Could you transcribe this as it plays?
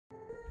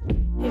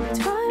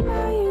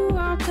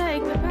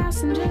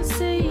passenger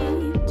seat.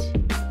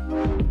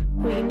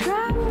 We can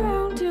drive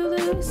around to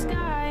the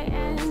sky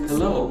and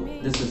Hello,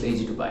 this is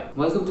AG Dubai.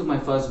 Welcome to my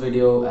first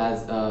video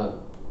as a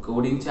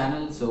coding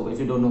channel. So if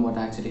you don't know what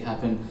actually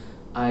happened,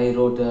 I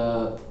wrote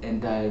an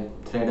entire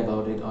thread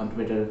about it on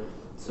Twitter.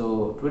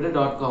 So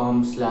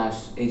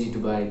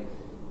twitter.com/agdubai.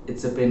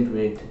 It's a pinned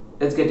tweet.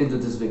 Let's get into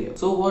this video.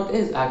 So what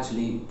is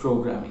actually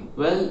programming?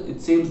 Well,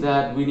 it seems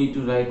that we need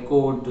to write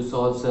code to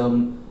solve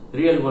some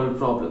real world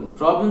problems.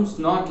 Problems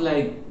not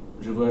like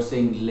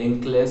reversing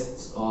linked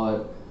lists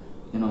or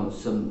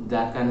some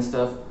that kind of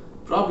stuff.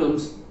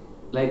 Problems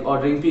like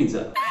ordering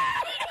pizza.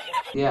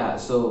 Yeah,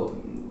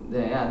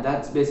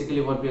 that's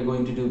basically what we are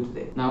going to do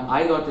today. Now,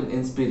 I got an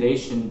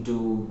inspiration to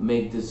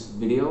make this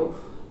video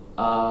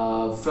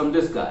from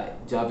this guy,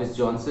 Jarvis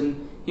Johnson.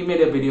 He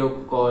made a video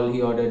called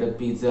he ordered a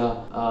pizza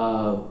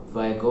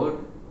via code,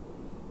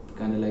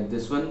 kind of like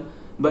this one.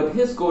 But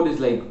his code is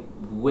like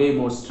way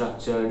more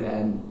structured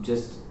and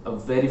just a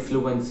very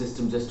fluent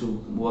system just to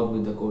work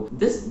with the code.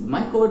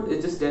 My code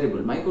is just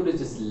terrible. My code is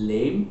just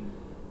lame,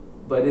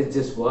 but it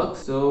just works.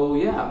 So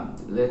yeah,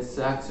 let's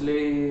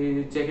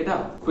actually check it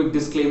out. Quick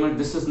disclaimer,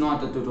 this is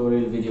not a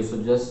tutorial video,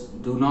 so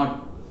just do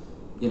not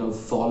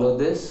follow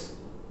this.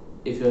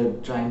 If you're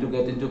trying to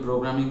get into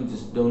programming,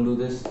 just don't do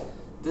this.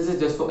 This is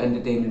just for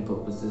entertainment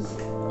purposes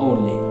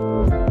only.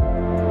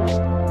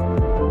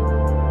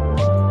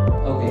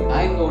 Okay,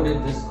 I coded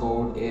this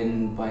code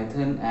in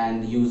Python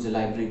and used a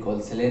library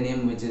called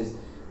SELENIUM, which is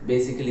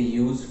basically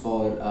used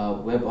for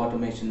web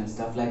automation and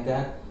stuff like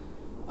that.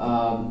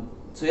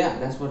 So yeah,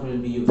 that's what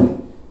we'll be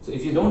using. So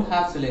if you don't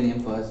have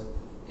SELENIUM, first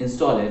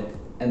install it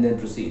and then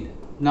proceed.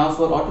 Now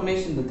for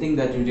automation, the thing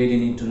that you really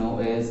need to know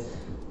is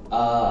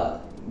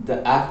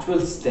the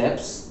actual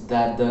steps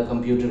that the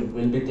computer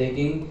will be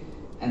taking,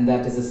 and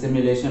that is a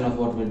simulation of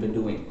what we'll be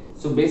doing.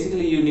 So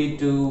basically you need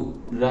to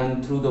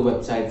run through the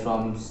website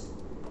from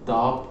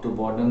top to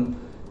bottom,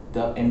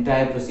 the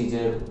entire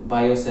procedure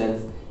by yourself,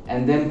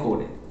 and then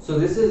code it. So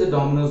this is a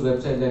Domino's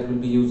website that we'll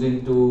be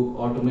using to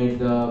automate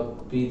the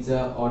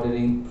pizza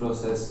ordering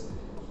process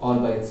all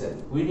by itself.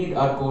 We need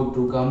our code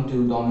to come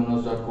to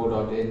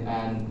dominos.co.in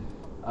and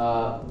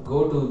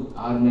go to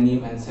our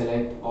menu and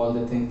select all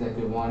the things that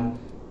we want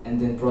and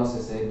then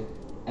process it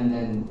and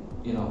then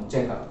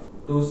check out.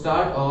 To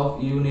start off,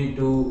 you need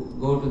to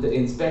go to the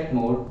inspect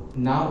mode.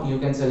 Now you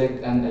can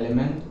select an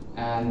element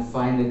and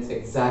find its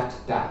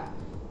exact tag.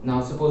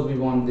 Now suppose we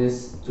want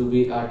this to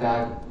be our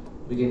tag,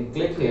 we can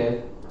click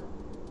here.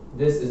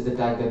 This is the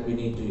tag that we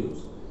need to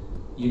use.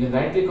 You can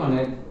right click on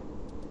it,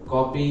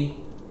 copy,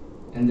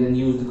 and then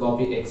use the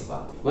copy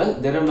XPath. Well,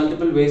 there are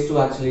multiple ways to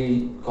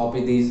actually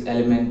copy these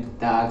element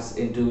tags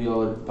into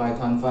your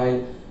Python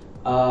file,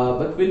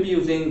 but we'll be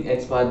using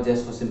XPath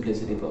just for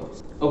simplicity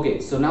purpose. Okay,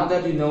 so now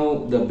that you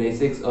know the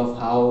basics of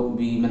how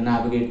we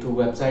navigate through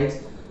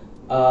websites,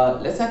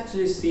 let's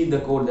actually see the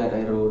code that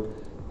I wrote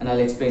and I'll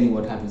explain you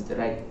what happens there,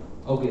 right?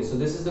 Okay, so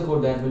this is the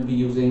code that we'll be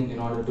using in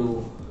order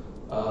to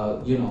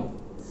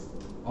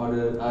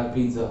order our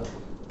pizza.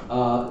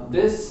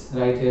 This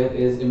right here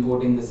is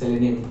importing the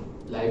SELENIUM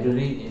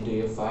library into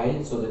your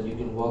file so that you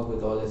can work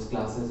with all its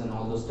classes and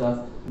all those stuff.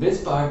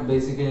 This part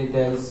basically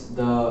tells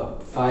the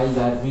file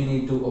that we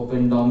need to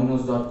open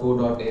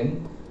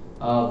dominos.co.in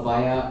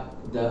via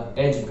the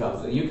Edge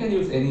browser. You can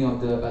use any of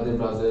the other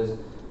browsers,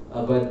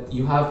 but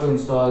you have to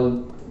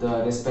install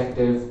the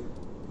respective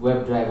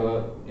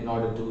WebDriver in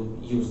order to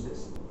use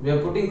this. We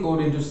are putting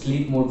code into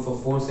sleep mode for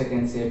 4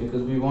 seconds here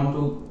because we want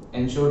to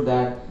ensure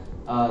that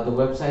the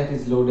website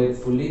is loaded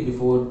fully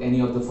before any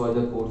of the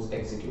further codes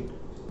execute.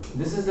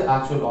 This is the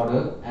actual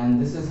order and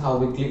this is how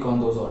we click on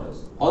those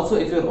orders. Also,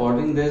 if you're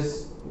ordering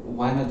this,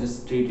 why not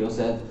just treat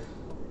yourself,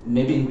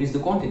 maybe increase the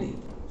quantity.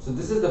 So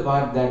this is the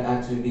part that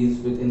actually deals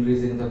with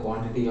increasing the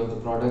quantity of the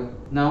product.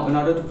 Now in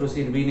order to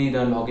proceed, we need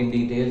our login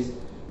details.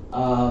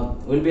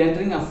 We'll be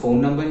entering our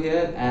phone number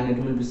here and it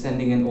will be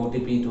sending an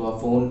OTP to our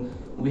phone.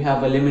 We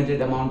have a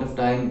limited amount of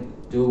time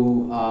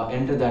to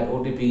enter that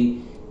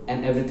OTP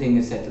and everything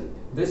is settled.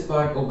 This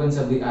part opens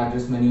up the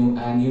address menu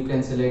and you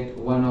can select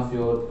one of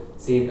your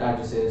saved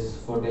addresses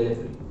for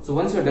delivery. So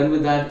once you're done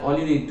with that, all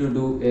you need to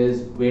do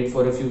is wait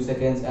for a few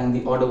seconds and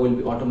the order will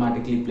be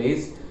automatically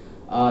placed.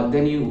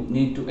 Then you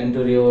need to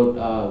enter your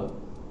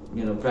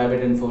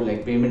private info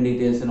like payment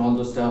details and all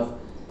those stuff,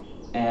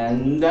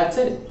 and that's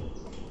it.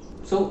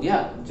 So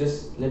yeah,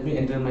 just let me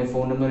enter my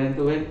phone number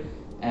into it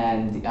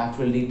and the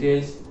actual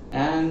details,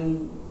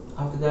 and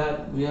after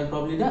that we are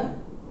probably done.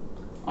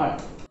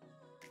 Alright.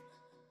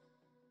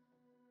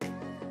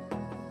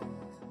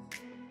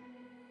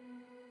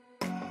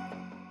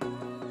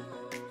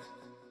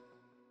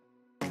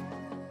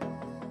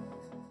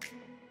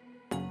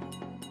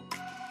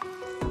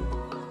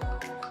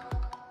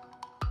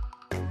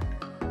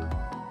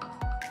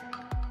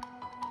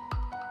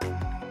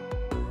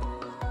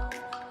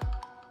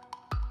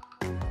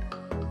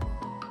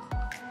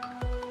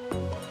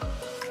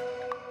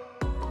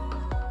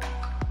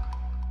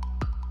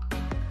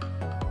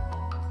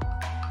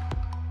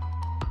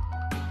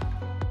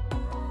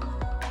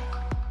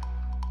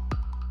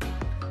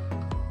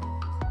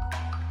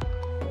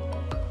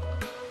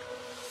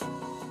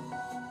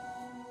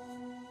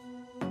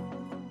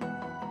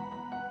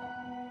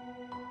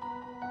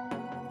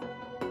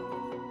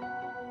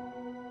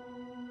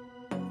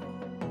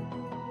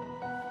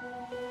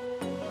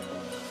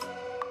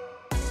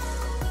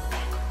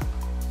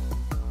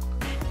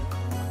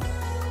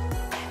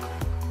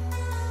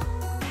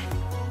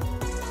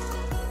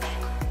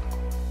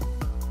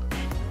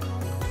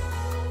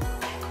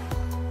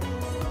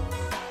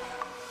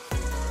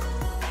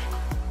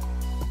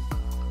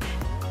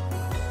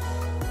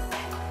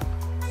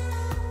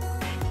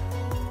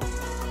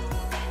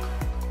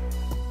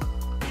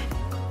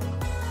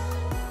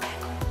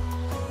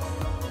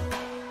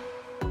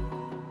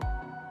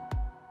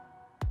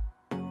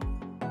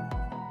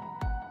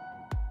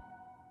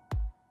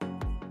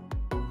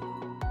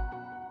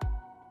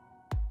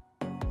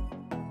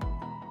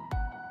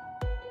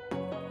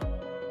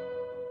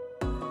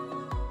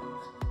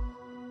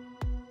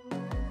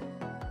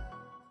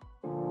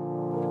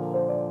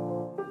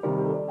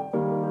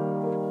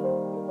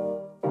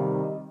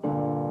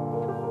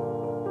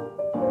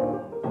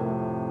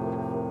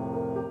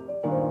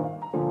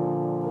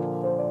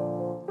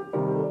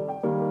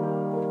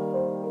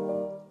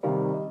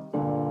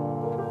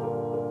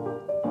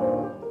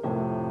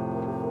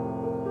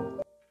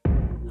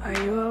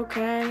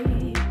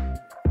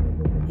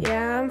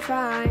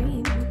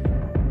 fine.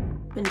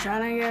 Been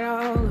trying to get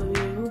all of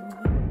you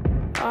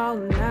all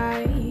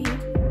night.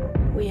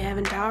 We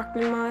haven't talked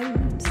in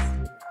months,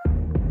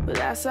 but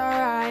that's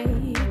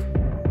alright.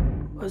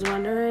 Was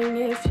wondering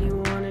if you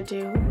wanted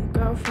to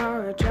go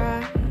for a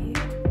drive.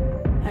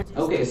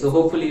 Okay, so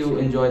hopefully you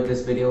enjoyed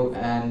this video,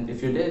 and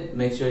if you did,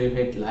 make sure you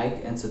hit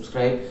like and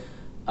subscribe.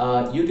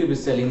 YouTube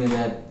is telling me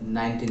that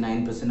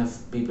 99%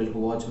 of people who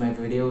watch my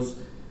videos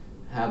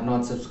have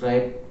not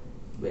subscribed.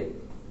 Wait,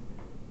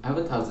 I have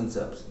 1,000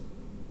 subs,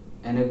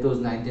 and if those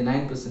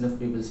 99% of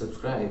people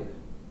subscribe,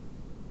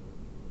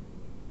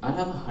 I'll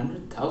have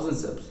 100,000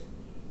 subs.